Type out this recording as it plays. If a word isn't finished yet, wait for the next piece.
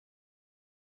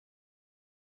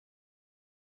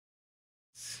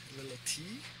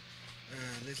tea,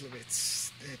 a little bit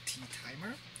tea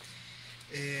timer.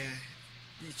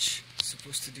 Each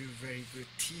supposed to do very good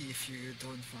tea if you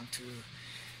don't want to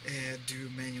do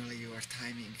manually your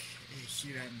timing.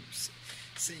 Here I'm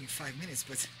saying 5 minutes,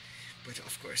 but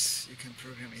of course you can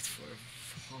program it for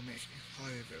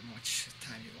however much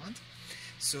time you want.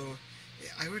 So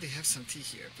I already have some tea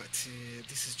here, but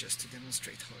this is just to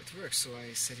demonstrate how it works. So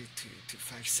I set it to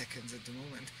 5 seconds at the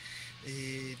moment.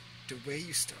 The way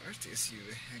you start is you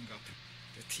hang up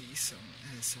the tea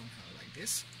somehow like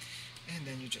this, and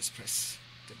then you just press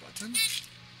the button.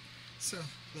 So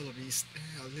a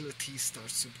little tea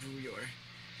starts to brew your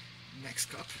next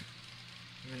cup.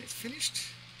 When it's finished,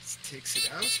 it takes it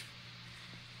out,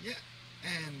 yeah,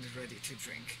 and ready to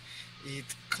drink. It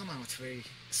comes out very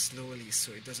slowly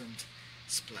so it doesn't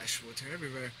splash water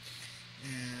everywhere.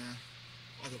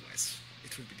 Otherwise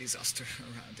it would be disaster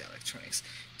around the electronics.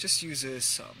 Just uses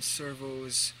some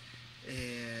servos,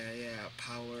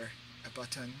 power, a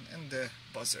button, and the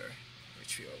buzzer,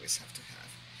 which we always have to have.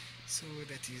 So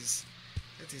that is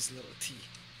little tea,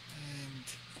 and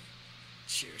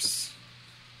cheers.